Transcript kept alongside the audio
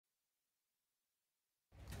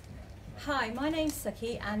Hi, my name's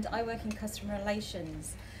Suki and I work in customer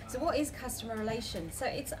relations. So what is customer relations? So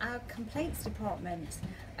it's our complaints department.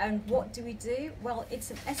 And what do we do? Well,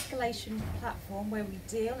 it's an escalation platform where we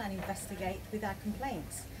deal and investigate with our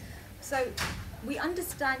complaints. So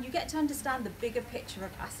you get to understand the bigger picture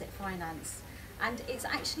of asset finance. And it's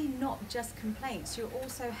actually not just complaints, you're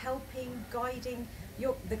also helping, guiding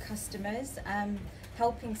the customers,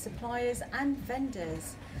 helping suppliers and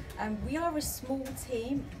vendors. We are a small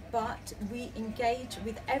team, but we engage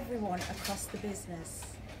with everyone across the business.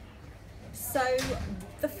 So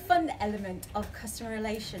the fun element of customer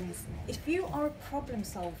relations, if you are a problem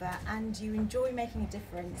solver and you enjoy making a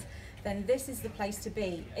difference, then this is the place to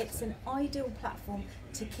be. It's an ideal platform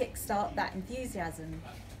to kickstart that enthusiasm.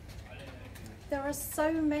 There are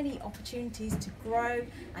so many opportunities to grow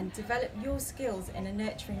and develop your skills in a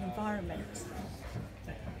nurturing environment.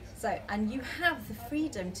 And you have the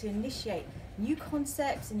freedom to initiate new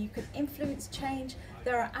concepts and you can influence change.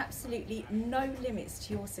 There are absolutely no limits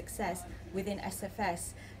to your success within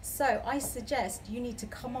SFS. So I suggest you need to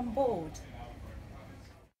come on board.